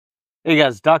Hey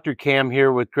guys, Dr. Cam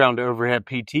here with Ground Overhead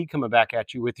PT coming back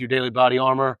at you with your daily body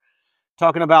armor.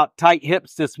 Talking about tight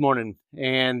hips this morning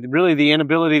and really the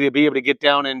inability to be able to get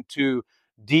down into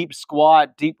deep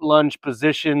squat, deep lunge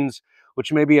positions,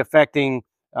 which may be affecting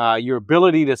your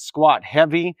ability to squat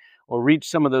heavy or reach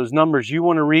some of those numbers you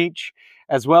want to reach,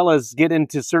 as well as get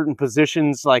into certain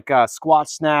positions like squat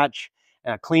snatch,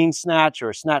 clean snatch,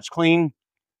 or snatch clean,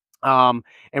 and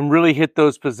really hit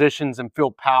those positions and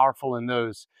feel powerful in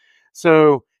those.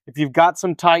 So if you've got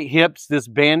some tight hips, this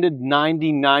banded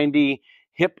 90-90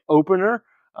 hip opener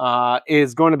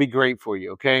is going to be great for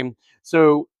you, okay?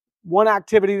 So one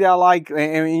activity that I like,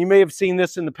 and you may have seen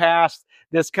this in the past,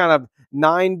 this kind of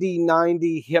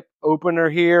 90-90 hip opener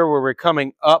here where we're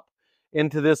coming up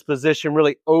into this position,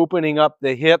 really opening up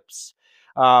the hips.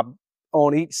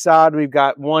 On each side, we've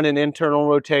got one in internal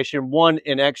rotation, one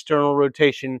in external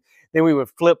rotation. Then we would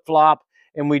flip-flop,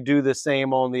 and we do the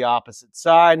same on the opposite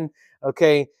side.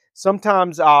 Okay,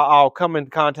 sometimes I'll come in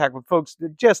contact with folks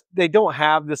that just, they don't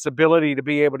have this ability to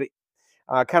be able to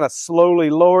kind of slowly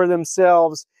lower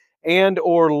themselves and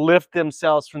or lift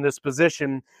themselves from this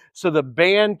position. So the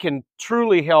band can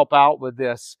truly help out with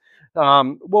this.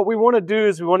 What we want to do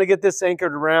is we want to get this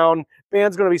anchored around,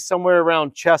 band's going to be somewhere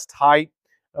around chest height,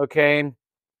 okay?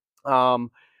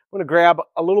 I'm going to grab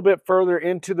a little bit further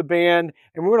into the band,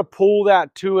 and we're going to pull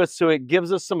that to us so it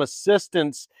gives us some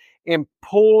assistance in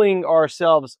pulling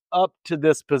ourselves up to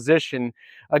this position.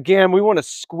 Again, we want to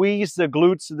squeeze the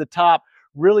glutes to the top,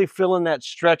 really feeling that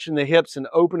stretch in the hips and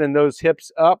opening those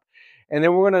hips up. And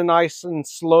then we're going to nice and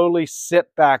slowly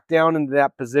sit back down into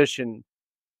that position.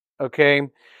 Okay.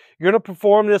 You're going to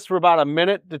perform this for about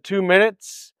 1 to 2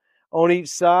 minutes on each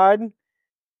side.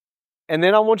 And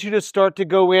then I want you to start to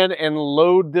go in and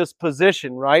load this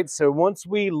position, right? So once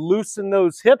we loosen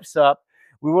those hips up,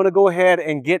 we want to go ahead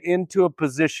and get into a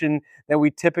position that we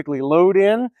typically load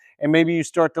in. And maybe you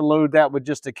start to load that with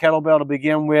just a kettlebell to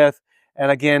begin with.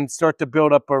 And again, start to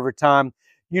build up over time.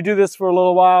 You do this for a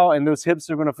little while and those hips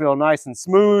are going to feel nice and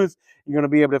smooth. You're going to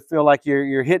be able to feel like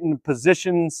you're hitting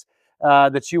positions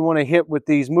that you want to hit with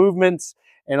these movements,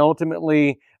 and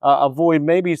ultimately avoid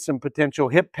maybe some potential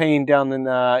hip pain down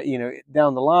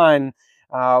down the line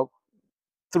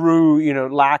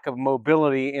through lack of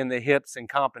mobility in the hips and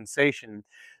compensation.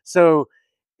 So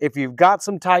if you've got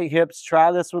some tight hips,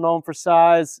 try this one on for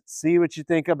size, see what you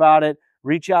think about it.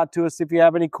 Reach out to us if you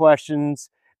have any questions.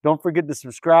 Don't forget to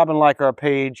subscribe and like our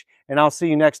page, and I'll see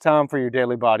you next time for your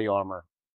daily body armor.